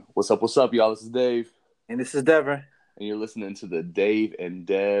What's up, y'all? This is Dave. And this is Devin. And you're listening to the Dave and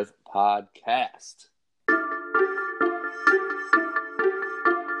Dev podcast.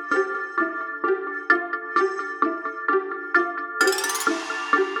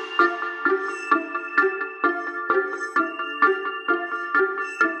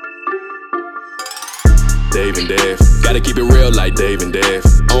 Dave and Dev, gotta keep it real like Dave and Dev.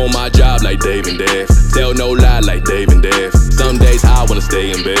 On my job like Dave and Dev, tell no lie like Dave and Dev. Some days I wanna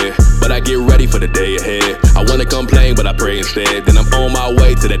stay in bed, but I get ready for the day ahead. I wanna complain, but I pray instead. Then I'm on my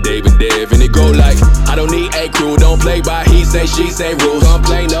way to the Dave and Dev, and it go like, I don't need a crew, don't play by he say, she say rules.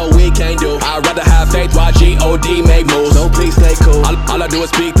 Complain, no, we can't do. I'd rather have faith while G-O-D make moves. So please stay cool. All I do is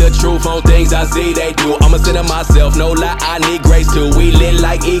speak the truth on things I see they do. I'm a sinner myself, no lie, I need grace too. We lit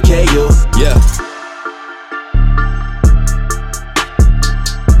like EKU, yeah.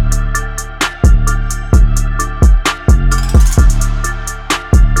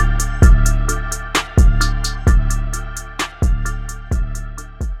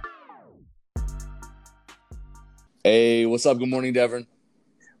 Hey, what's up? Good morning, Devin.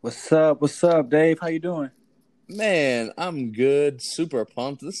 What's up, Dave? How you doing? Man, I'm good. Super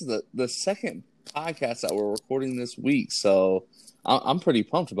pumped. This is the second podcast that we're recording this week, so I'm pretty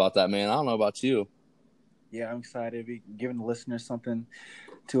pumped about that, man. I don't know about you. Yeah, I'm excited. We're giving the listeners something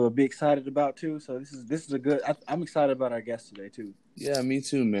to be excited about too. So this is a good. I'm excited about our guest today too. Yeah, me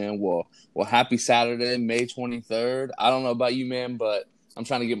too, man. Well, happy Saturday, May 23rd. I don't know about you, man, but I'm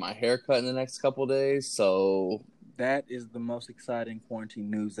trying to get my hair cut in the next couple of days, so. That is the most exciting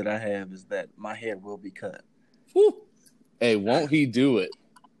quarantine news that I have, is that my hair will be cut. Whew. Hey, won't he do it?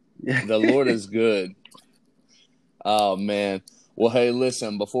 The Lord is good. Oh, man. Well, hey,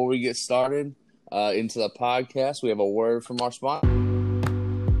 listen, before we get started into the podcast, we have a word from our sponsor.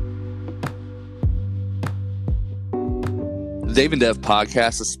 The Dave and Dev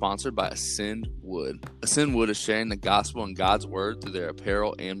podcast is sponsored by Ascend Wood. Ascend Wood is sharing the gospel and God's word through their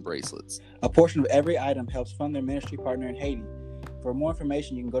apparel and bracelets. A portion of every item helps fund their ministry partner in Haiti. For more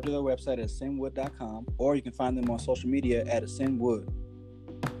information, you can go to their website at ascendwood.com, or you can find them on social media at ascendwood.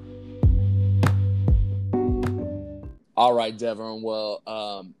 All right, Devin. Well,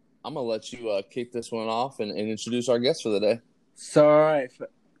 I'm going to let you kick this one off and introduce our guest for the day. So, all right.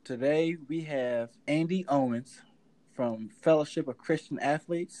 Today, we have Andy Owens from Fellowship of Christian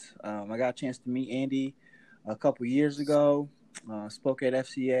Athletes. I got a chance to meet Andy a couple years ago. Spoke at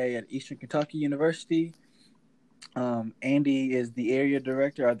FCA at Eastern Kentucky University. Andy is the area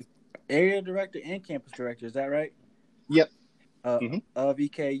director and campus director. Is that right? Yep. Of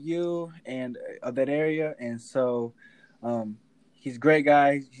EKU and of that area. And so he's a great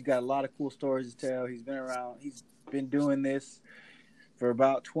guy. He's got a lot of cool stories to tell. He's been around. He's been doing this for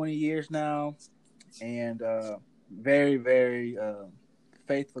about 20 years now. And very, very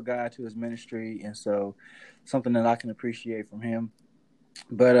faithful guy to his ministry. And so something that I can appreciate from him.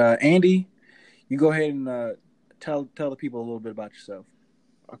 But Andy, you go ahead and tell the people a little bit about yourself.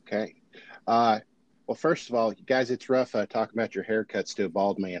 Okay. Well, first of all, guys, it's rough talking about your haircuts to a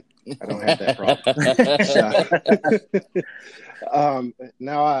bald man. I don't have that problem.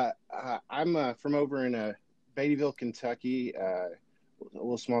 Now, I'm from over in Beattyville, Kentucky, a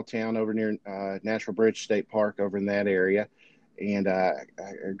little small town over near Natural Bridge State Park over in that area. And I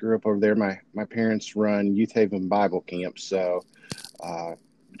grew up over there. My parents run Youth Haven Bible Camp. So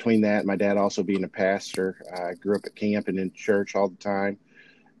between that, my dad also being a pastor, I grew up at camp and in church all the time,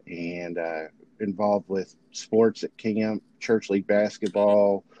 and involved with sports at camp, church league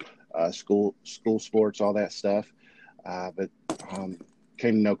basketball, school sports, all that stuff. But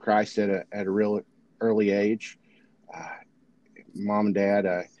came to know Christ at a real early age. Mom and dad,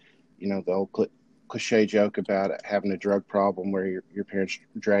 the old cliche joke about having a drug problem where your parents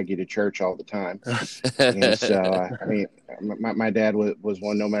drag you to church all the time. And so, my dad was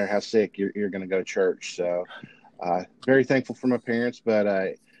one, no matter how sick, you're going to go to church. So very thankful for my parents.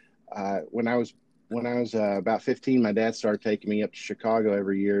 But when I was about 15, my dad started taking me up to Chicago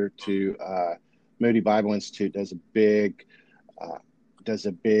every year to Moody Bible Institute does a big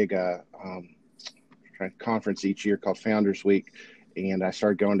conference each year called Founders Week. And I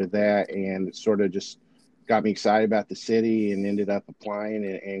started going to that, and it sort of just got me excited about the city, and ended up applying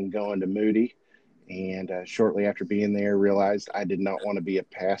and going to Moody. And shortly after being there, realized I did not want to be a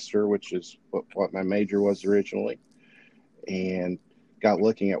pastor, which is what my major was originally. And got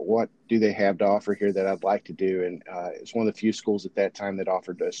looking at what do they have to offer here that I'd like to do. And it's one of the few schools at that time that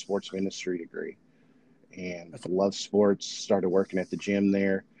offered a sports ministry degree. And I loved sports, started working at the gym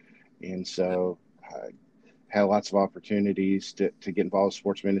there. And so had lots of opportunities to get involved in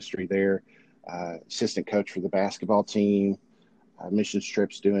sports ministry there. Assistant coach for the basketball team, missions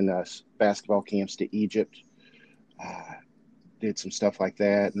trips, doing basketball camps to Egypt. Did some stuff like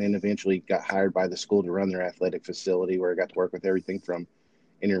that, and then eventually got hired by the school to run their athletic facility, where I got to work with everything from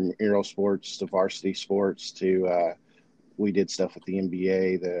intramural sports to varsity sports to we did stuff with the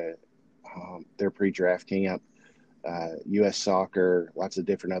NBA, their pre-draft camp, U.S. Soccer, lots of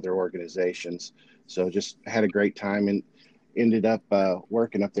different other organizations. So just had a great time and ended up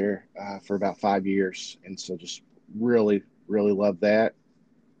working up there for about 5 years. And so just really, really loved that.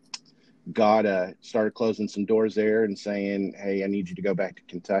 God started closing some doors there and saying, hey, I need you to go back to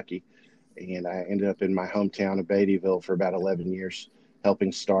Kentucky. And I ended up in my hometown of Beattyville for about 11 years,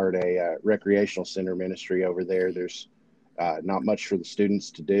 helping start a recreational center ministry over there. There's not much for the students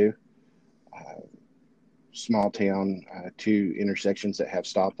to do. Small town, 2 intersections that have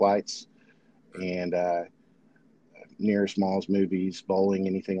stoplights, and nearest malls, movies, bowling,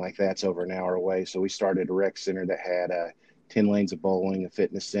 anything like that's over an hour away. So we started a rec center that had 10 lanes of bowling, a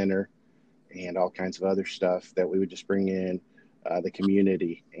fitness center, and all kinds of other stuff that we would just bring in the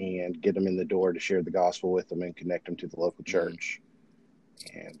community and get them in the door to share the gospel with them and connect them to the local church.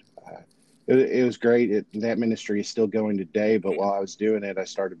 And it was great. That ministry is still going today, but while I was doing it, I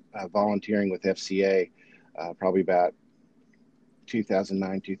started volunteering with FCA probably about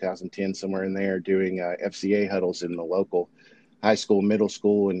 2009, 2010, somewhere in there, doing FCA huddles in the local high school, middle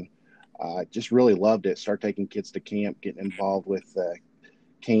school, and just really loved it. Start taking kids to camp, getting involved with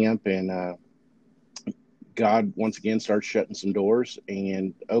camp, and God once again started shutting some doors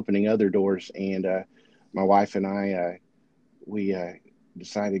and opening other doors. And my wife and I, we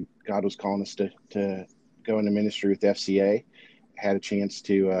decided God was calling us to go into ministry with FCA. Had a chance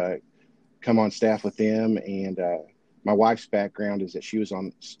to come on staff with them, and my wife's background is that she was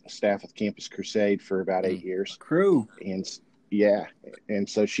on staff with Campus Crusade for about 8 years. Crew. And yeah, and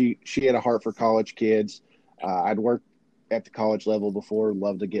so she had a heart for college kids. I'd worked at the college level before,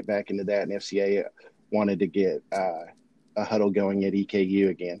 loved to get back into that, and FCA wanted to get a huddle going at EKU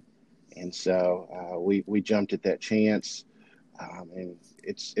again. And so we jumped at that chance, and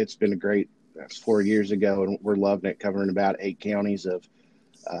it's been a great. That's 4 years ago, and we're loving it, covering about 8 counties of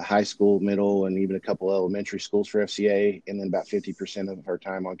high school, middle, and even a couple of elementary schools for FCA, and then about 50% of our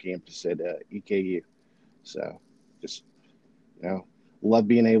time on campus at EKU. So just, love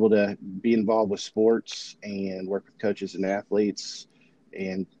being able to be involved with sports and work with coaches and athletes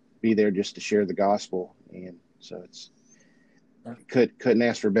and be there just to share the gospel. And so couldn't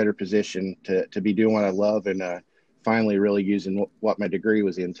ask for a better position to be doing what I love and finally really using what my degree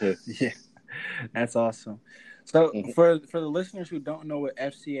was in too. Yeah, that's awesome. So for the listeners who don't know what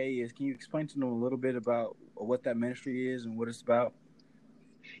FCA is, can you explain to them a little bit about what that ministry is and what it's about?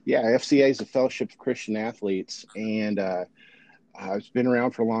 Yeah, FCA is a Fellowship of Christian Athletes, and it's been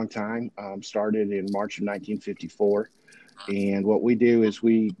around for a long time. Started in March of 1954. And what we do is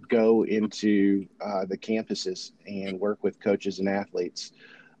we go into the campuses and work with coaches and athletes.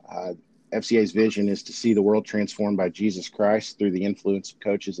 FCA's vision is to see the world transformed by Jesus Christ through the influence of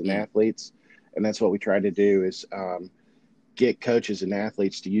coaches and athletes. And that's what we try to do is get coaches and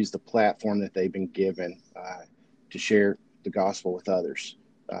athletes to use the platform that they've been given to share the gospel with others,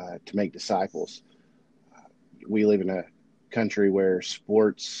 to make disciples. We live in a country where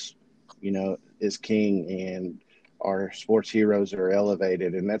sports, is king, and our sports heroes are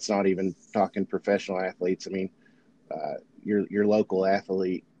elevated. And that's not even talking professional athletes. I mean, your local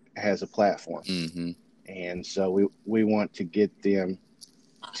athlete has a platform. Mm-hmm. And so we want to get them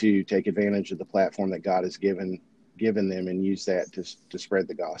to take advantage of the platform that God has given them and use that to spread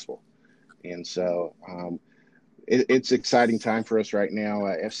the gospel. And so it's exciting time for us right now.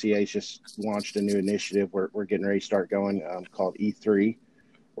 FCA's just launched a new initiative. We're getting ready to start going called E3,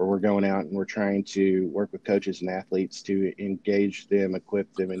 where we're going out and we're trying to work with coaches and athletes to engage them,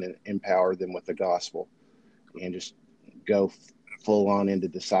 equip them, and empower them with the gospel, and just go full on into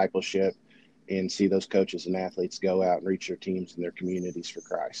discipleship and see those coaches and athletes go out and reach their teams and their communities for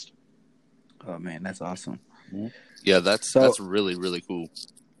Christ. Oh man, that's awesome. Yeah, that's really, really cool.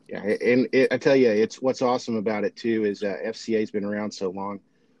 Yeah, and I tell you, it's what's awesome about it too is FCA's been around so long.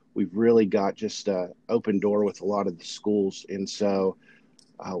 We've really got just open door with a lot of the schools, and so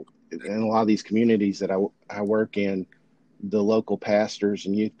in a lot of these communities that I work in, the local pastors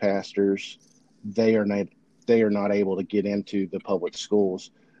and youth pastors, they are not able to get into the public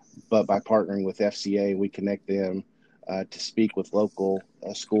schools. But by partnering with FCA, we connect them to speak with local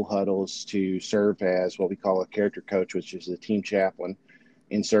school huddles, to serve as what we call a character coach, which is a team chaplain.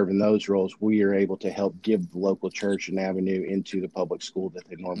 In serving those roles, we are able to help give the local church an avenue into the public school that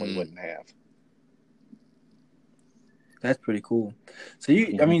they normally wouldn't have. That's pretty cool. So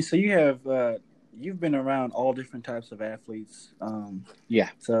you have you've been around all different types of athletes. Yeah.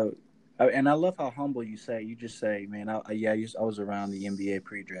 So, and I love how humble you say. You just say, "Man, I was around the NBA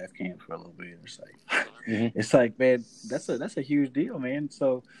pre-draft camp for a little bit." It's like, it's like, man, that's a huge deal, man.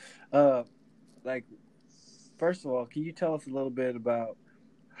 So, like, first of all, can you tell us a little bit about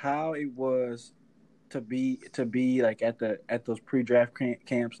how it was to be like at those pre-draft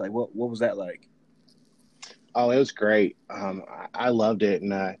camps? Like, what was that like? Oh, it was great. I loved it,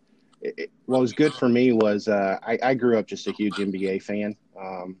 and what was good for me was I grew up just a huge NBA fan.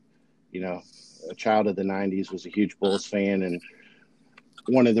 You know, a child of the '90s, was a huge Bulls fan, and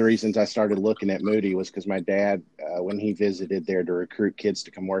one of the reasons I started looking at Moody was because my dad, when he visited there to recruit kids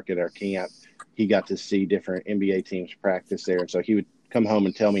to come work at our camp, he got to see different NBA teams practice there, and so he would come home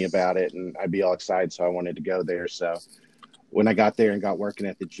and tell me about it, and I'd be all excited, so I wanted to go there. So when I got there and got working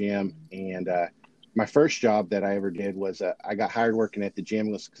at the gym, and my first job that I ever did was I got hired working at the gym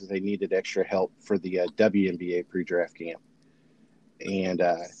because they needed extra help for the WNBA pre-draft camp. And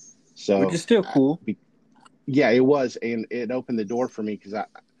so, which is still cool. Yeah, it was, and it opened the door for me because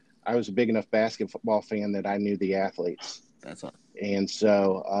I was a big enough basketball fan that I knew the athletes. That's awesome. And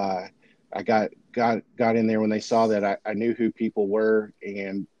so I got in there when they saw that I knew who people were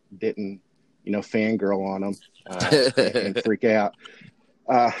and didn't, fangirl on them and freak out.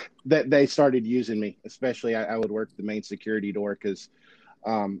 That they started using me, especially I would work the main security door because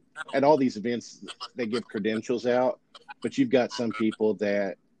at all these events they give credentials out, but you've got some people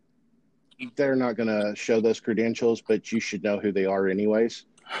that they're not going to show those credentials, but you should know who they are anyways.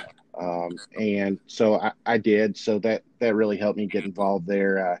 And so I did. So that really helped me get involved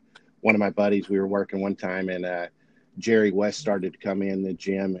there. One of my buddies, we were working one time, and Jerry West started to come in the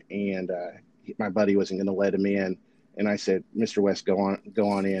gym, and my buddy wasn't going to let him in. And I said, "Mr. West, go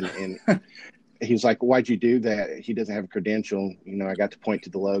on in." And he was like, "Why'd you do that? He doesn't have a credential." I got to point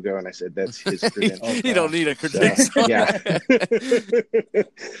to the logo, and I said, "That's his credential." You don't need a credential.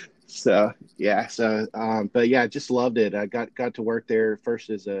 So, yeah. But yeah, just loved it. I got to work there first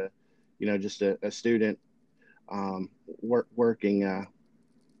as just a student, working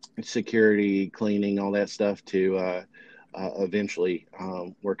security, cleaning, all that stuff, to eventually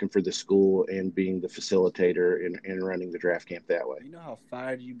working for the school and being the facilitator and running the draft camp that way. You know how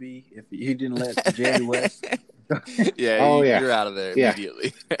fired you'd be if you didn't let Jerry West? You're out of there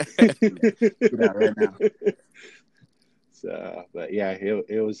immediately. Get out right now. So, but yeah,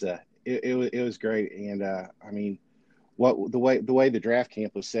 it was great, and I mean, the way the draft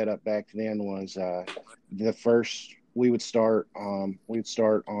camp was set up back then was we would start on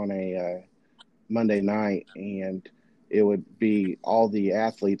a Monday night, and it would be all the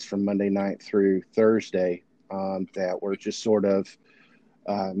athletes from Monday night through Thursday that were just sort of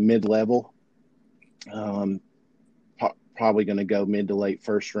mid-level, probably going to go mid to late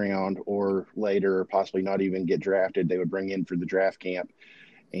first round or later, or possibly not even get drafted. They would bring in for the draft camp,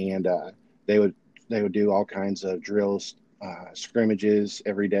 and they would do all kinds of drills, scrimmages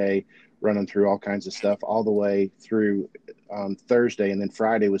every day, running through all kinds of stuff all the way through Thursday, and then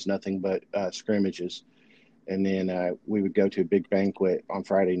Friday was nothing but scrimmages. And then we would go to a big banquet on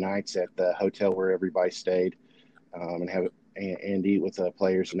Friday nights at the hotel where everybody stayed, and eat with the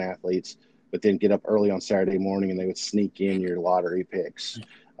players and athletes, but then get up early on Saturday morning and they would sneak in your lottery picks.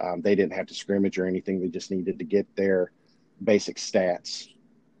 They didn't have to scrimmage or anything. They just needed to get their basic stats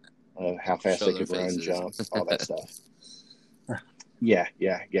of how fast they could run, jump, all that stuff. Yeah.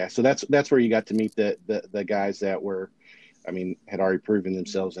 So that's where you got to meet the guys that had already proven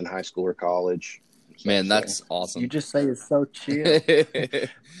themselves in high school or college. Man, that's awesome. You just say it's so chill.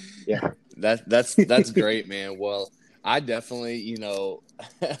 Yeah. That's great, man. Well, I definitely,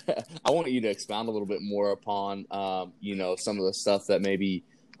 I want you to expound a little bit more upon, some of the stuff that maybe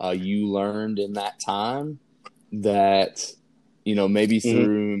you learned in that time that, maybe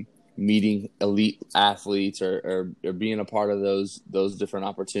through meeting elite athletes or being a part of those different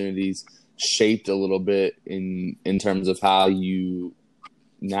opportunities shaped a little bit in terms of how you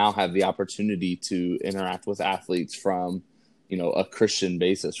now have the opportunity to interact with athletes from, a Christian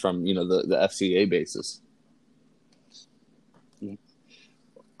basis, from, the FCA basis.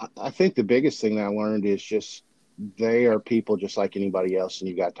 I think the biggest thing that I learned is just they are people just like anybody else, and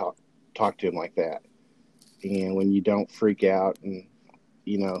you got to talk to them like that. And when you don't freak out and,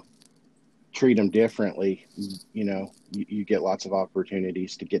 treat them differently, you get lots of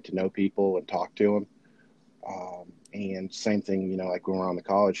opportunities to get to know people and talk to them. And same thing, like when we're on the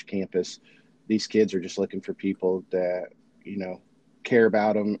college campus, these kids are just looking for people that, care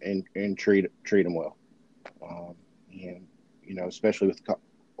about them and treat them well. And, especially with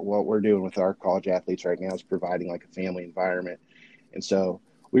what we're doing with our college athletes right now is providing like a family environment. And so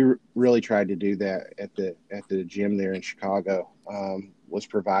we really tried to do that at the gym there in Chicago. Was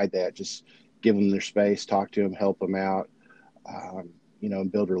provide that, just give them their space, talk to them, help them out,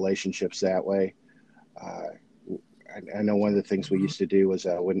 and build relationships that way. I know one of the things we used to do was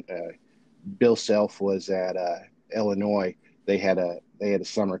when Bill Self was at Illinois, they had a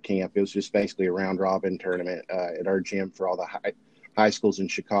summer camp. It was just basically a round robin tournament at our gym for all the high schools in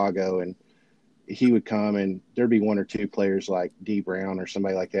Chicago, and he would come and there'd be one or two players like D Brown or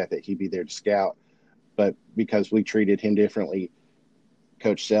somebody like that he'd be there to scout. But because we treated him differently,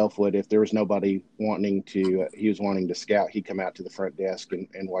 Coach Self would, if there was nobody he was wanting to scout, he'd come out to the front desk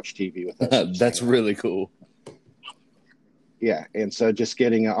and watch TV with us. That's really cool. Yeah. And so just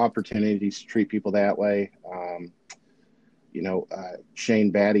getting opportunities to treat people that way.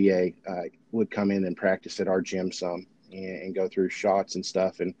 Shane Battier would come in and practice at our gym some and go through shots and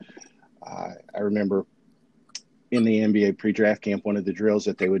stuff. And I remember in the NBA pre-draft camp, one of the drills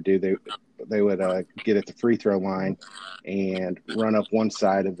that they would do, they would get at the free throw line and run up one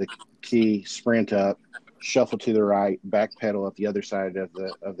side of the key, sprint up, shuffle to the right, backpedal up the other side of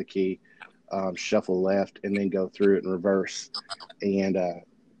the key, shuffle left, and then go through it in reverse. And I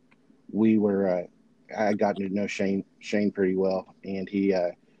had gotten to know Shane pretty well, and we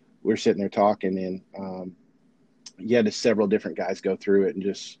were sitting there talking, and he had several different guys go through it and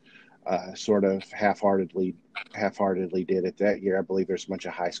just sort of half-heartedly did it that year. I believe there's a bunch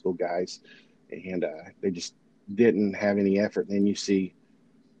of high school guys, and they just didn't have any effort. And then you see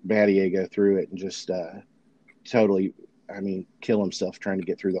Battier go through it and just totally, kill himself trying to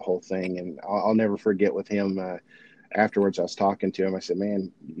get through the whole thing. And I'll never forget with him. Afterwards, I was talking to him. I said,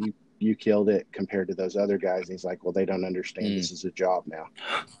 "Man, you killed it compared to those other guys." And he's like, "Well, they don't understand. This is a job now."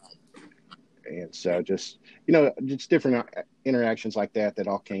 And so just different interactions like that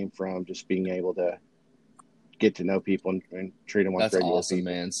all came from just being able to get to know people and treat them like That's regular awesome,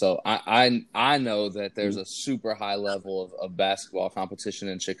 people. man. So I know that there's a super high level of basketball competition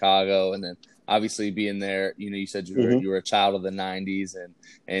in Chicago, and then obviously being there, you said you were a child of the 90s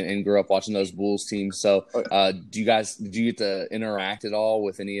and grew up watching those Bulls teams. So did you get to interact at all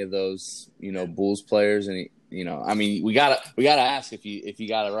with any of those Bulls players? We gotta ask if you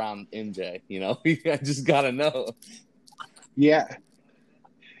got around MJ. I just gotta know. Yeah.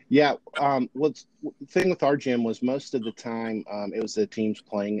 The thing with our gym was most of the time it was the teams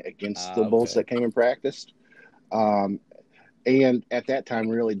playing against the Bulls that came and practiced. And at that time,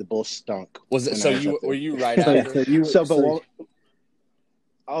 really, the Bulls stunk. Was it so? Were you right after?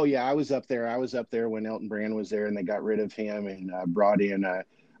 Oh yeah, I was up there. I was up there when Elton Brand was there, and they got rid of him and brought in.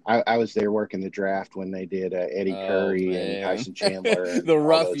 I was there working the draft when they did Eddie Curry and Tyson Chandler, and the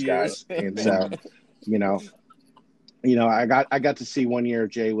rough all those years. guys. And so, I got to see 1 year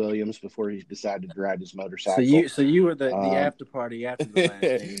of Jay Williams before he decided to ride his motorcycle. So you were the after party after the last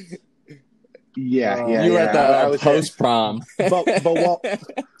days. Yeah. You were at the post prom. But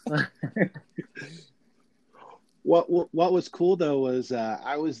what was cool though was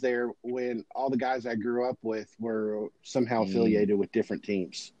I was there when all the guys I grew up with were somehow affiliated with different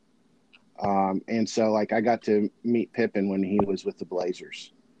teams, and so like I got to meet Pippen when he was with the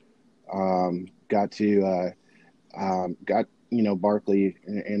Blazers. Got Barkley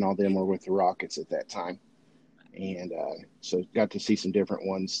and all them were with the Rockets at that time, and so got to see some different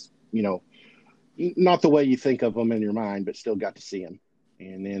ones. Not the way you think of them in your mind, but still got to see them.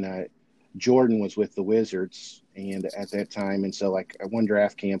 And then Jordan was with the Wizards, and at that time, and so like at one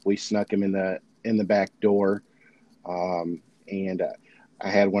draft camp, we snuck him in the back door, and I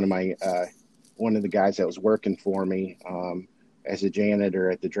had one of the guys that was working for me as a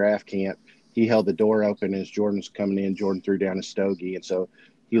janitor at the draft camp. He held the door open as Jordan was coming in. Jordan threw down a stogie, and so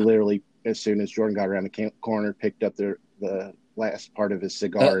he literally, as soon as Jordan got around the corner, picked up the last part of his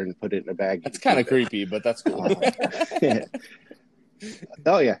cigar and put it in a bag. That's kind of creepy, but that's cool.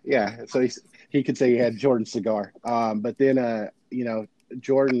 Oh yeah. So he could say he had Jordan's cigar. But then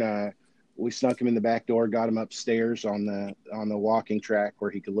Jordan, we snuck him in the back door, got him upstairs on the walking track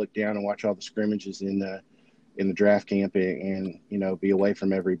where he could look down and watch all the scrimmages in the draft camp and be away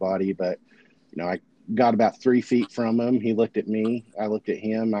from everybody. But I got about 3 feet from him. He looked at me. I looked at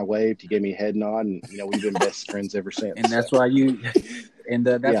him. I waved. He gave me a head nod, and we've been best friends ever since. And that's why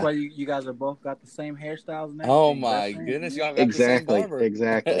why you guys are both got the same hairstyles and everything. Oh my goodness, y'all got exactly, the same barber.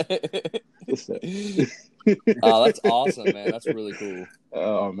 Exactly. Oh, that's awesome, man. That's really cool.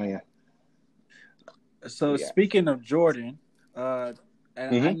 Oh man. So speaking of Jordan, and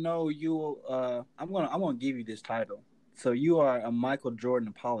I know you. I'm gonna give you this title. So you are a Michael Jordan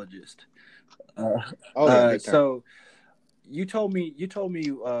apologist. So you told me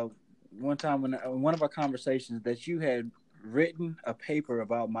one time when one of our conversations that you had written a paper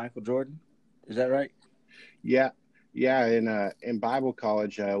about Michael Jordan. Is that right? Yeah. Yeah, in Bible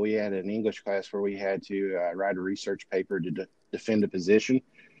college, we had an English class where we had to write a research paper to defend a position.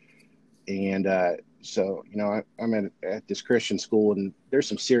 And so, I'm at this Christian school, and there's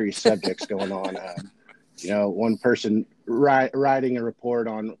some serious subjects going on. One person writing a report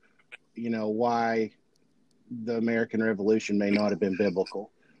on, why the American Revolution may not have been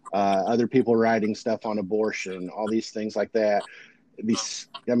biblical. Other people writing stuff on abortion, all these things like that.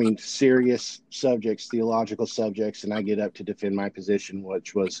 Serious subjects, theological subjects, and I get up to defend my position,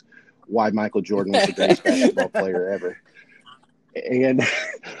 which was why Michael Jordan was the greatest basketball player ever. And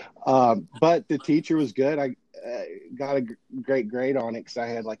but the teacher was good. I got a great grade on it because I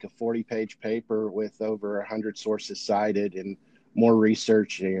had like a 40-page paper with over 100 sources cited and more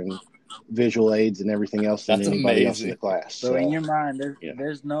research and visual aids and everything else than anybody else in the class. So in your mind,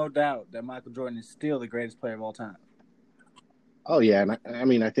 there's no doubt that Michael Jordan is still the greatest player of all time. Oh, yeah.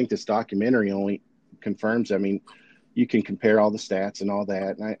 And I think this documentary only confirms, you can compare all the stats and all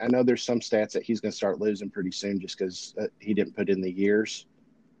that. And I know there's some stats that he's going to start losing pretty soon just because he didn't put in the years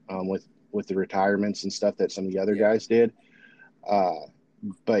with the retirements and stuff that some of the other guys did.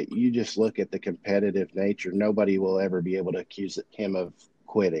 But you just look at the competitive nature. Nobody will ever be able to accuse him of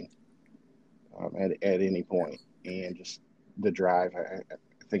quitting at any point. And just the drive, I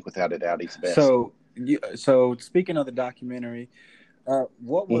think without a doubt, he's the best. So speaking of the documentary,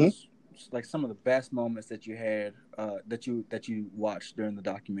 what was like some of the best moments that you had that you watched during the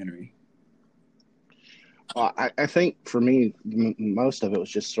documentary? I think for me, most of it was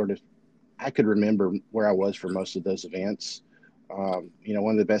just sort of, I could remember where I was for most of those events. One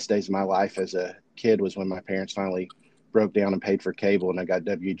of the best days of my life as a kid was when my parents finally broke down and paid for cable, and I got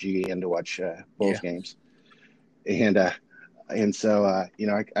WGN to watch Bulls games. And so, I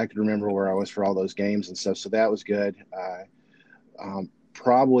could remember where I was for all those games and stuff. So that was good.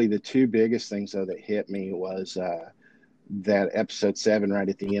 Probably the two biggest things, though, that hit me was that episode 7 right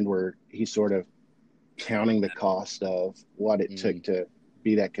at the end where he's sort of counting the cost of what it took to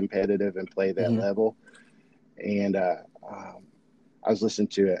be that competitive and play that level. And I was listening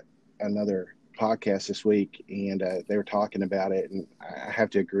to another podcast this week, and they were talking about it. And I have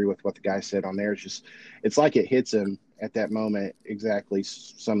to agree with what the guy said on there. It's like it hits him at that moment exactly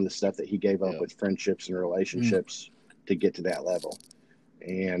some of the stuff that he gave up with friendships and relationships to get to that level.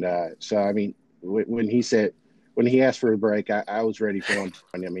 And when he asked for a break, I was ready for him.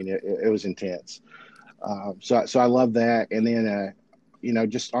 It was intense. So I love that. And then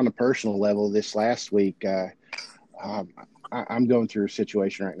just on a personal level, this last week, I'm going through a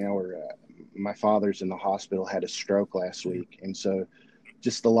situation right now where my father's in the hospital, had a stroke last week, and so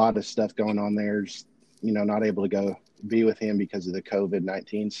just a lot of stuff going on there. Just, not able to go be with him because of the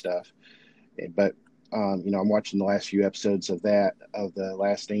COVID-19 stuff. But, I'm watching the last few episodes of The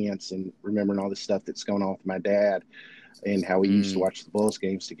Last Dance and remembering all the stuff that's going on with my dad and how we used to watch the Bulls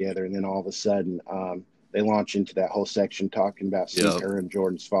games together. And then all of a sudden, they launch into that whole section talking about Steve Kerr and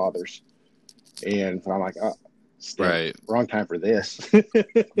Jordan's fathers. And I'm like, oh, wrong time for this.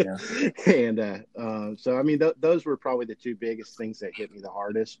 And so, those were probably the two biggest things that hit me the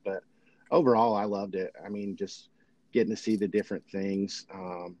hardest. But overall, I loved it. Just getting to see the different things.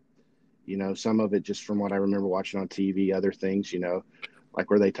 Some of it just from what I remember watching on TV, other things, like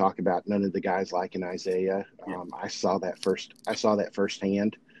where they talk about none of the guys liking Isaiah. I saw that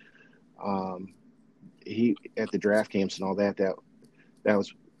firsthand. He at the draft camps and all that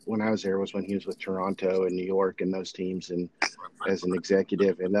was when I was there, was when he was with Toronto and New York and those teams, and as an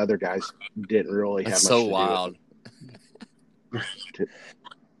executive, and other guys didn't really have much to wild. Do with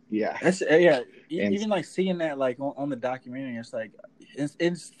yeah. That's even like seeing that like on the documentary, it's like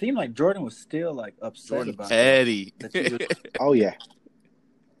it seemed like Jordan was still like upset about Eddie. Oh yeah,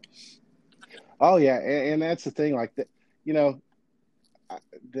 and that's the thing, like the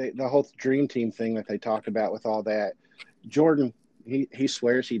whole dream team thing that they talk about with all that. Jordan, he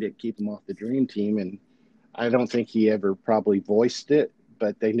swears he didn't keep him off the dream team, and I don't think he ever probably voiced it,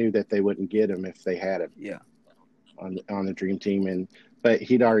 but they knew that they wouldn't get him if they had him. Yeah. On the dream team, but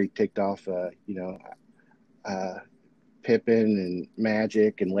he'd already ticked off, Pippen and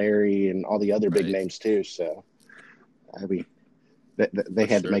Magic and Larry and all the other big names too. So, they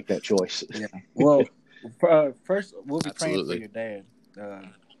had to make that choice. Yeah. Well, first we'll be praying for your dad.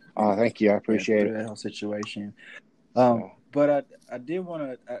 Thank you. I appreciate it. That whole situation. But I did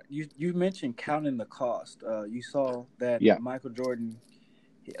want to. You mentioned counting the cost. You saw that Michael Jordan,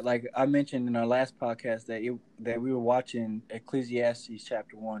 like I mentioned in our last podcast, that we were watching Ecclesiastes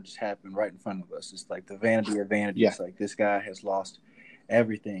chapter 1 just happened right in front of us. It's like the vanity of vanities. Like this guy has lost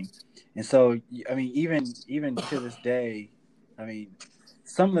everything. And so, I mean, even to this day, I mean,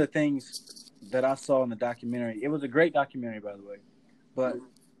 some of the things that I saw in the documentary, it was a great documentary, by the way, but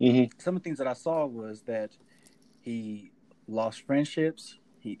some of the things that I saw was that he lost friendships.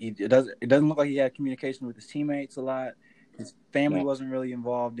 It doesn't look like he had communication with his teammates a lot. His family wasn't really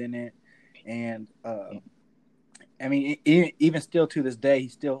involved in it, and I mean, even still to this day, he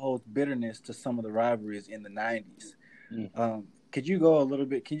still holds bitterness to some of the rivalries in the '90s. Could you go a little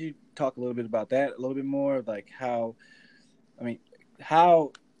bit? Could you talk a little bit about that a little bit more? Like how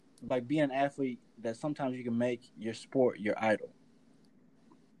like being an athlete, that sometimes you can make your sport your idol.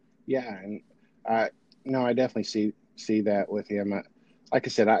 Yeah, and I definitely see that with him. Like I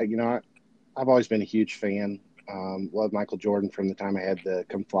said, I've always been a huge fan. Loved Michael Jordan from the time I had the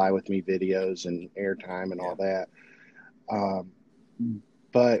 "Come Fly With Me" videos and airtime and all that.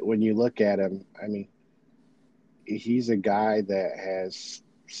 But when you look at him, I mean, he's a guy that has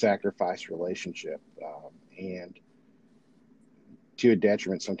sacrificed relationship, and to a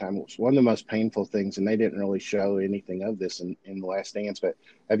detriment sometimes. It's one of the most painful things, and they didn't really show anything of this in The Last Dance. But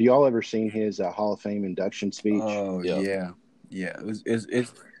have you all ever seen his Hall of Fame induction speech? Oh, yeah.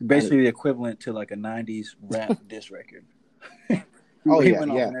 It's basically the equivalent to like a '90s rap diss record.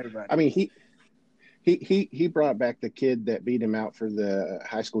 I mean, he brought back the kid that beat him out for the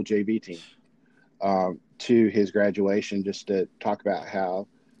high school JV team to his graduation, just to talk about how,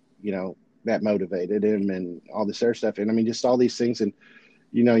 that motivated him and all this other stuff. And I mean, just all these things. And,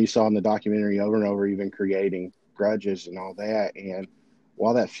 you saw in the documentary over and over, even creating grudges and all that. And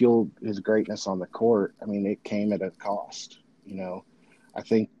while that fueled his greatness on the court, I mean, it came at a cost. I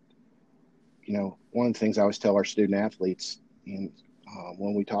think, one of the things I always tell our student athletes and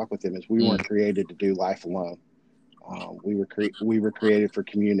when we talk with them is we weren't created to do life alone. We were created for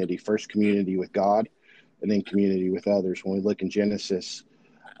community, first community with God and then community with others. When we look in Genesis,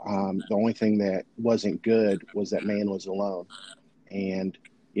 the only thing that wasn't good was that man was alone. And,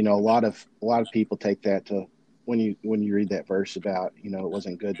 a lot of people take that to, when you read that verse about, it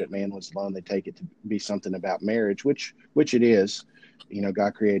wasn't good that man was alone, they take it to be something about marriage, which it is,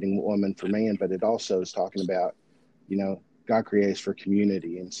 God creating woman for man, but it also is talking about, God creates for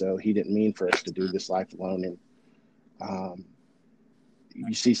community. And so he didn't mean for us to do this life alone. And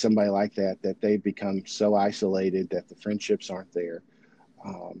you see somebody like that they've become so isolated that the friendships aren't there.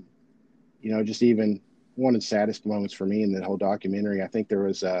 Just even one of the saddest moments for me in the whole documentary, I think there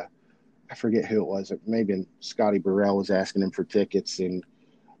was I forget who it was. Maybe Scotty Burrell was asking him for tickets, and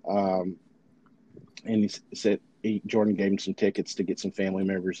he said Jordan gave him some tickets to get some family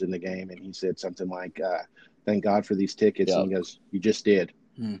members in the game, and he said something like, "Thank God for these tickets." And he goes, "You just did."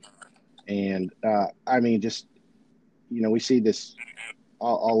 And I mean, just we see this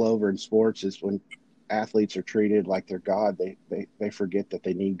all over in sports, is when athletes are treated like they're God, they forget that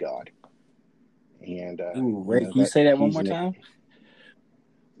they need God. And can you say that one more time?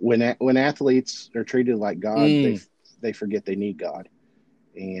 When athletes are treated like God, they forget they need God.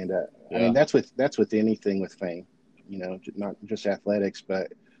 And I mean, that's with anything with fame, not just athletics,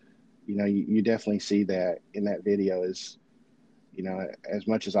 but you definitely see that in that video. Is as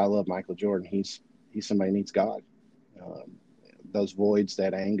much as I love Michael Jordan, he's somebody who needs God. Those voids,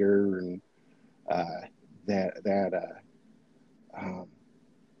 that anger, and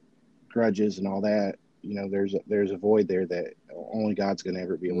grudges and all that, there's a void there that only God's going to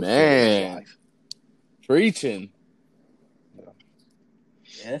ever be able to fill in his life. Preaching.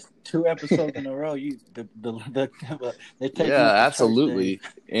 Yeah, that's 2 episodes in a row. Absolutely,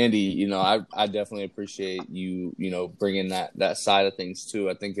 Andy. I definitely appreciate you. Bringing that side of things too.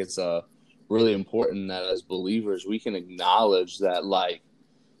 I think it's really important that as believers we can acknowledge that, like,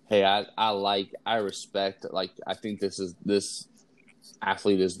 hey, I respect, like, I think this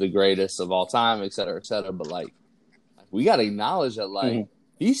athlete is the greatest of all time, et cetera, but like, we got to acknowledge that, like,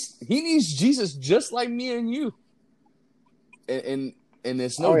 he needs Jesus just like me and you, and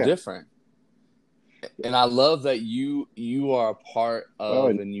it's no different. And I love that you are a part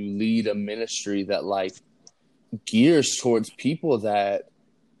of and you lead a ministry that, like, gears towards people that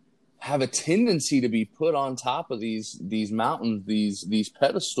have a tendency to be put on top of these mountains, these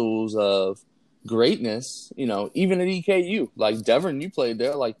pedestals of greatness, even at EKU. Like, Devin, you played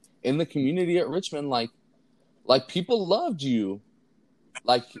there, like, in the community at Richmond, like people loved you.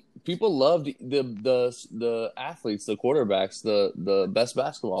 Like, people loved the athletes, the quarterbacks, the best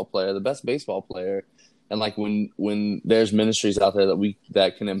basketball player, the best baseball player. And, like, when there's ministries out there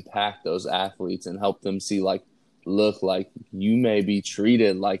that can impact those athletes and help them see, like, look, like, you may be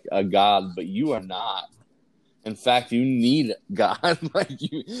treated like a god, but you are not. In fact, you need God,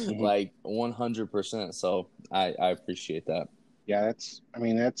 like, 100%. So I appreciate that. Yeah,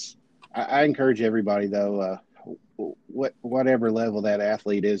 I encourage everybody though, whatever level that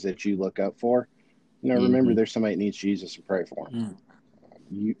athlete is that you look up for, remember Mm-hmm. there's somebody that needs Jesus and pray for Mm.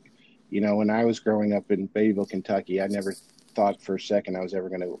 them. When I was growing up in Beattyville, Kentucky, I never thought for a second I was ever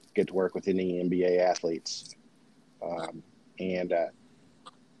going to get to work with any NBA athletes. And,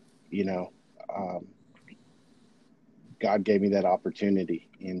 you know, um, God gave me that opportunity.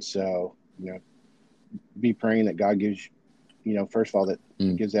 And so, be praying that God gives, first of all, that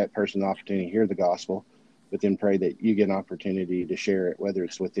gives that person the opportunity to hear the gospel, but then pray that you get an opportunity to share it, whether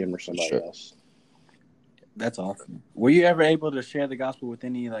it's with them or somebody else. That's awesome. Were you ever able to share the gospel with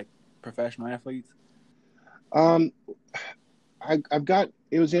any like professional athletes? It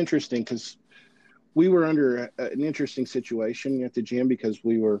was interesting because we were under an interesting situation at the gym because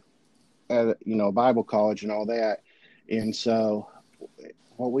we were at, a Bible college and all that. And so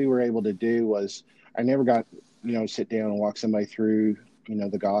what we were able to do was I never got, sit down and walk somebody through,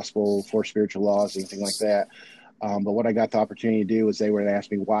 the gospel, 4 spiritual laws, anything like that. But what I got the opportunity to do was they would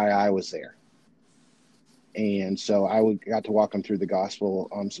ask me why I was there. And so got to walk them through the gospel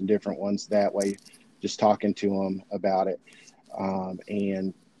on some different ones that way, just talking to them about it.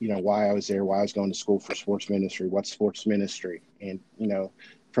 And, why I was there, why I was going to school for sports ministry, what's sports ministry. And,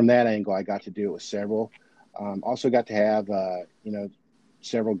 from that angle, I got to do it with several. Also got to have,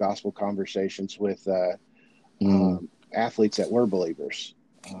 several gospel conversations with athletes that were believers.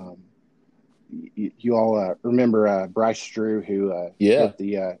 You all remember Bryce Drew, who hit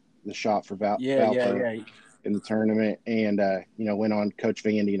the shot for Valpo in the tournament, and went on Coach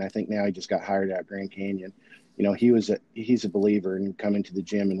Vandy, and I think now he just got hired at Grand Canyon. He's a believer and come into the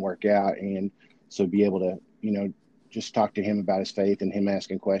gym and work out, and so be able to just talk to him about his faith and him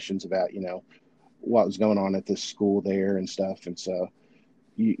asking questions about what was going on at this school there and stuff. And so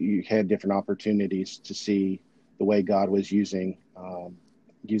you had different opportunities to see the way God was using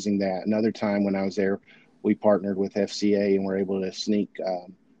that. Another time when I was there, we partnered with FCA and were able to sneak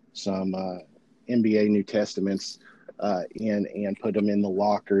some NBA New Testaments and put them in the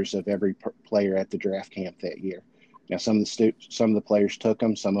lockers of every player at the draft camp that year. Now, some of the players took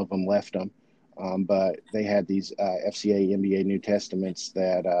them, some of them left them, but they had these FCA NBA New Testaments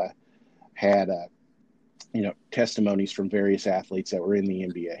that had testimonies from various athletes that were in the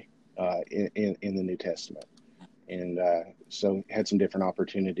NBA in the New Testament. And so had some different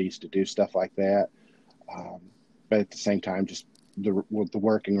opportunities to do stuff like that. But at the same time, just the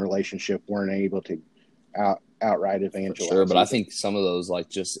working relationship weren't able to outright evangelize. Sure, but I think some of those like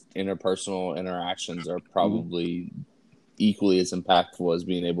just interpersonal interactions are probably equally as impactful as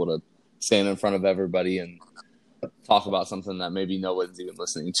being able to stand in front of everybody and talk about something that maybe no one's even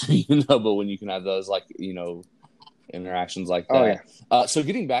listening to, but when you can have those interactions like that. So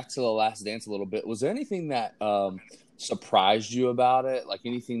getting back to The Last Dance a little bit, was there anything that surprised you about it? Like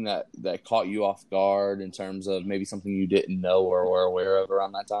anything that caught you off guard in terms of maybe something you didn't know or were aware of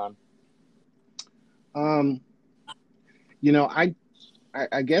around that time?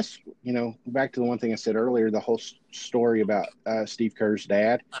 I guess, back to the one thing I said earlier, the whole story about Steve Kerr's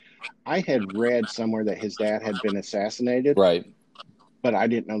dad, I had read somewhere that his dad had been assassinated. Right. But I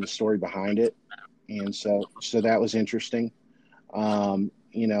didn't know the story behind it. And so that was interesting. And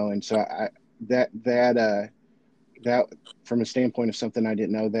so that from a standpoint of something I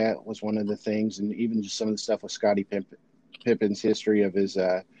didn't know, that was one of the things. And even just some of the stuff with Scottie Pippen's history of his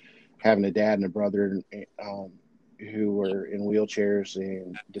having a dad and a brother who were in wheelchairs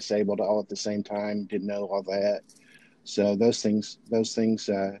and disabled all at the same time, didn't know all that. So those things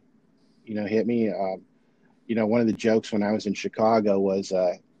hit me. One of the jokes when I was in Chicago was,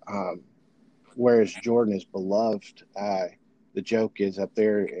 whereas Jordan is beloved, the joke is up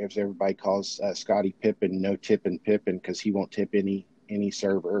there, as everybody calls Scottie Pippen, no tipping Pippen, because he won't tip any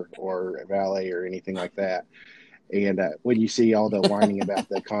server or valet or anything like that. And when you see all the whining about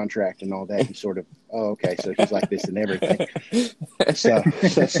the contract and all that, you sort of, okay, so he's like this and everything. So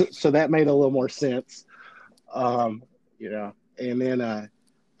that made a little more sense, And then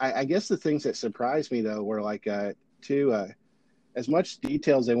I guess the things that surprised me though were like as much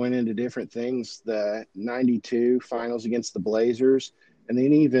details they went into different things. The 92 finals against the Blazers, and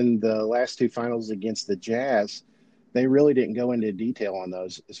then even the last 2 finals against the Jazz, they really didn't go into detail on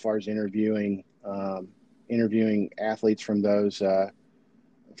those as far as interviewing athletes from those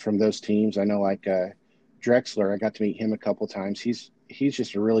teams. I know like Drexler, I got to meet him a couple of times. He's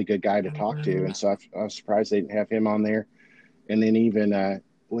just a really good guy to talk to, and so I was surprised they didn't have him on there. And then even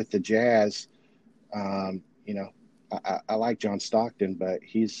with the Jazz, I like John Stockton, but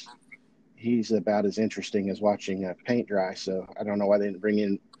he's about as interesting as watching paint dry. So I don't know why they didn't bring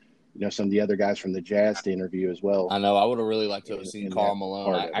in some of the other guys from the Jazz to interview as well. I know. I would have really liked to have seen Karl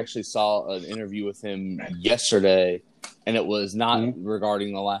Malone. I actually saw an interview with him yesterday, and it was not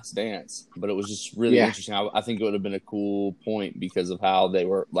regarding The Last Dance, but it was just really interesting. I think it would have been a cool point because of how they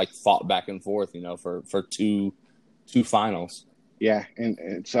were like fought back and forth, for two finals. Yeah,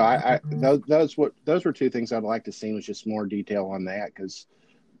 and so those were two things I'd like to see, was just more detail on that, because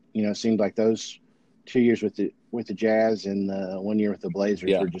it seemed like those 2 years with the Jazz and the 1 year with the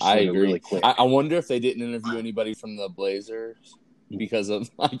Blazers were just really quick. I wonder if they didn't interview anybody from the Blazers because of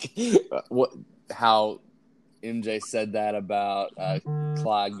how MJ said that about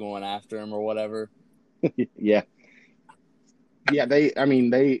Clyde going after him or whatever. Yeah.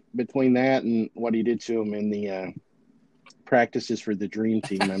 They between that and what he did to him in the practices for the Dream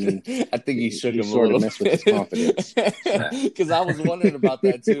Team, I think he shook him sort a little of messed with his confidence. Because I was wondering about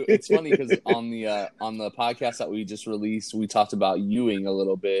that too. It's funny because on the podcast that we just released, we talked about Ewing a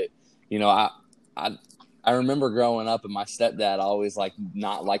little bit. I remember growing up and my stepdad always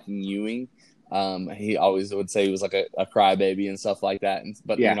not liking Ewing. He always would say he was like a crybaby and stuff like that.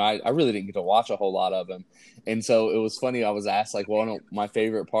 But I really didn't get to watch a whole lot of him. And so it was funny. I was asked one of my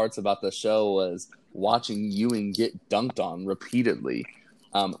favorite parts about the show was watching Ewing get dunked on repeatedly.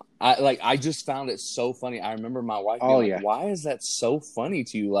 I just found it so funny. I remember my wife being why is that so funny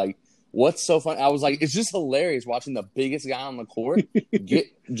to you? Like, what's so funny? I was like, it's just hilarious watching the biggest guy on the court get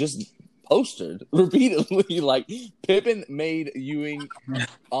just posted repeatedly. Like, Pippen made Ewing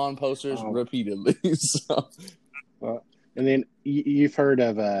on posters repeatedly. So. And then you've heard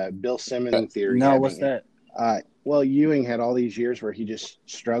of Bill Simmons theory. No, what's that? Well, Ewing had all these years where he just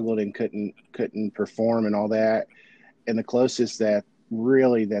struggled and couldn't perform and all that. And the closest that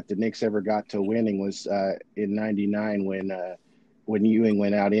the Knicks ever got to winning was in '99 when Ewing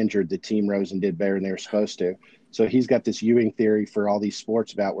went out injured. The team rose and did better than they were supposed to. So he's got this Ewing theory for all these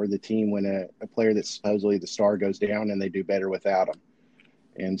sports about where the team, when a player that's supposedly the star goes down, and they do better without him.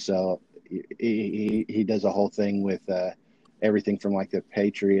 And so he does a whole thing with everything from like the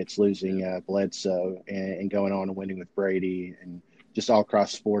Patriots losing Bledsoe and going on and winning with Brady, and just all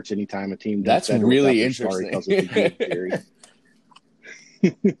across sports. Anytime a team does that's really interesting.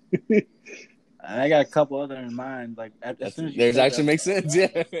 I got a couple other in mind. Like as soon as there's actually makes sense. Yeah,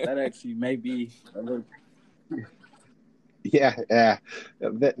 that actually may be a little. Yeah.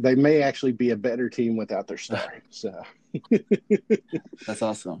 They may actually be a better team without their star. So that's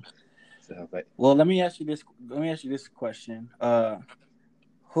awesome. But well, let me ask you this question.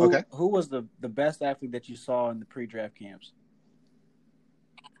 Who was the best athlete that you saw in the pre-draft camps?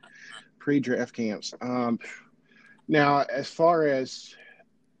 Pre-draft camps. Now, as far as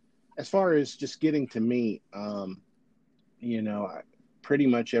just getting to meet, pretty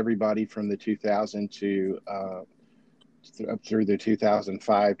much everybody from the 2000 to up through the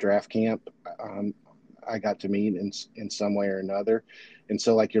 2005 draft camp, I got to meet in some way or another. And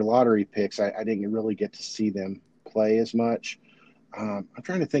so like your lottery picks, I didn't really get to see them play as much. I'm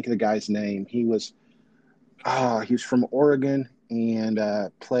trying to think of the guy's name. He was from Oregon and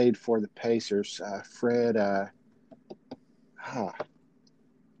played for the Pacers. Fred,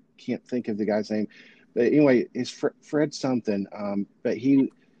 can't think of the guy's name. But anyway, it's Fred something. But he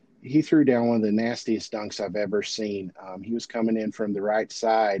threw down one of the nastiest dunks I've ever seen. He was coming in from the right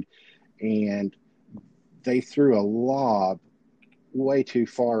side, and they threw a lob way too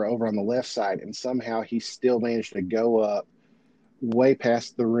far over on the left side, and somehow he still managed to go up way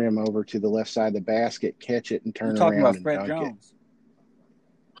past the rim over to the left side of the basket, catch it, and turn around and dunk it.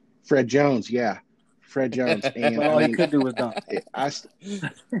 Fred Jones, yeah. Fred Jones. And all he could do was dunk.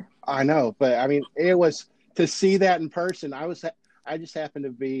 I know, but I mean, it was to see that in person. I just happened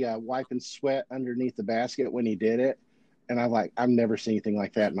to be wiping sweat underneath the basket when he did it, and I've never seen anything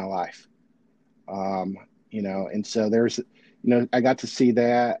like that in my life. And so there's, I got to see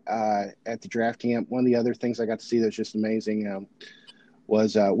that at the draft camp. One of the other things I got to see that was just amazing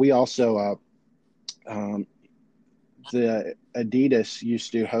was we also the Adidas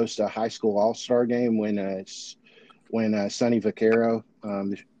used to host a high school all-star game when Sonny Vaccaro,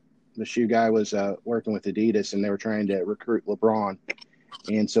 the shoe guy, was working with Adidas, and they were trying to recruit LeBron.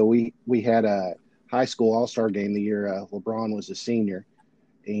 And so we had a high school all-star game the year LeBron was a senior.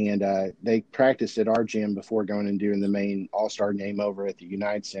 And they practiced at our gym before going and doing the main all-star game over at the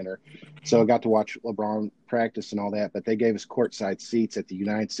United Center. So I got to watch LeBron practice and all that, but they gave us courtside seats at the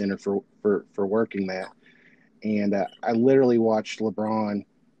United Center for working that. And I literally watched LeBron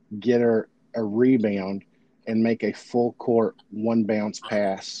get a rebound and make a full court one bounce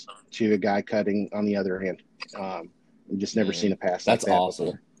pass to a guy cutting on the other end. I've just never seen a pass like that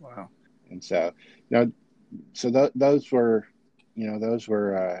awesome before. Wow. And so, those were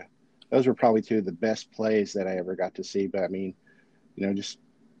those were probably two of the best plays that I ever got to see. But I mean, just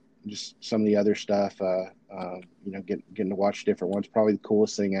some of the other stuff, getting to watch different ones. Probably the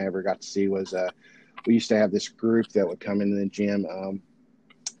coolest thing I ever got to see was we used to have this group that would come into the gym.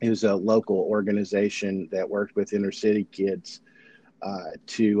 It was a local organization that worked with inner city kids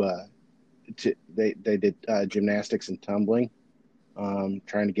they did gymnastics and tumbling,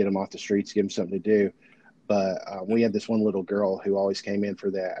 trying to get them off the streets, give them something to do. But we had this one little girl who always came in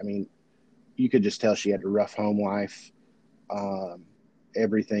for that. I mean, you could just tell she had a rough home life.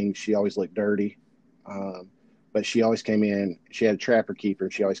 Everything, she always looked dirty. But she always came in. She had a trapper keeper.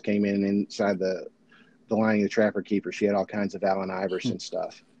 She always came in inside the lining of the trapper keeper. She had all kinds of Allen Iverson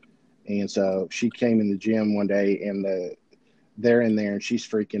stuff. And so she came in the gym one day, and they're in there, and she's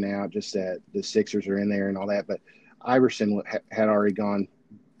freaking out just that the Sixers are in there and all that. But Iverson had already gone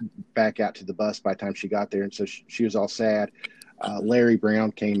back out to the bus by the time she got there, and so she was all sad. Larry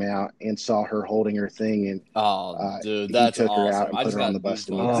Brown came out and saw her holding her thing, and dude, that's he took awesome. her out and I put just her on got the bus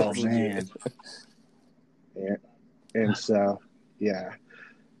to meet Oh them. man. And so, yeah.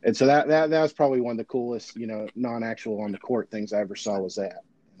 And so that was probably one of the coolest, non-actual on the court things I ever saw was that.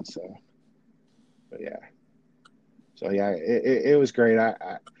 And so, but yeah. So yeah, it was great.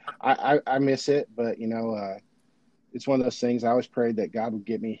 I miss it, but it's one of those things. I always prayed that God would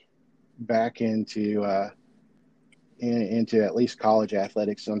get me back into at least college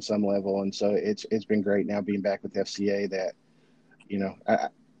athletics on some level, and so it's been great now being back with FCA. That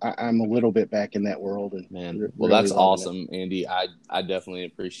I'm a little bit back in that world, and man, well, that's awesome, Andy. I definitely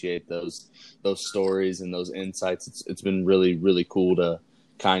appreciate those stories and those insights. It's been really, really cool to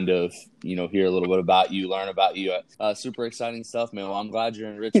kind of hear a little bit about you, learn about you. Super exciting stuff, man. Well, I'm glad you're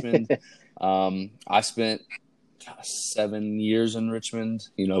in Richmond. I spent 7 years in Richmond,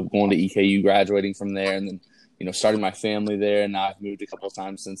 going to EKU, graduating from there, and then starting my family there. And now I've moved a couple of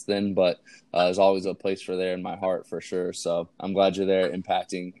times since then, but there's always a place for there in my heart for sure. So I'm glad you're there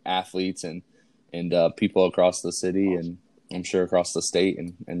impacting athletes and people across the city, and I'm sure across the state,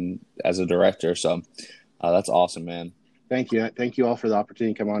 and as a director. So that's awesome, man. Thank you. Thank you all for the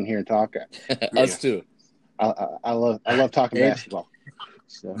opportunity to come on here and talk. Us too. I love talking basketball.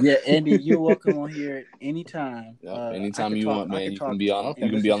 So. Yeah, Andy, you're welcome on here anytime. Anytime you want, man. You can be on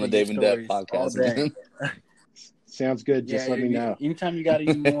the Dave and Dev podcast again. Sounds good. Just let me know. Anytime you got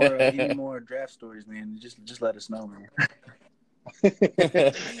any more draft stories, man, just let us know,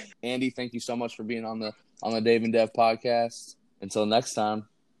 man. Andy, thank you so much for being on the Dave and Dev podcast. Until next time.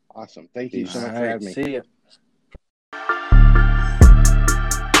 Awesome. Thank you so much for having me. See ya.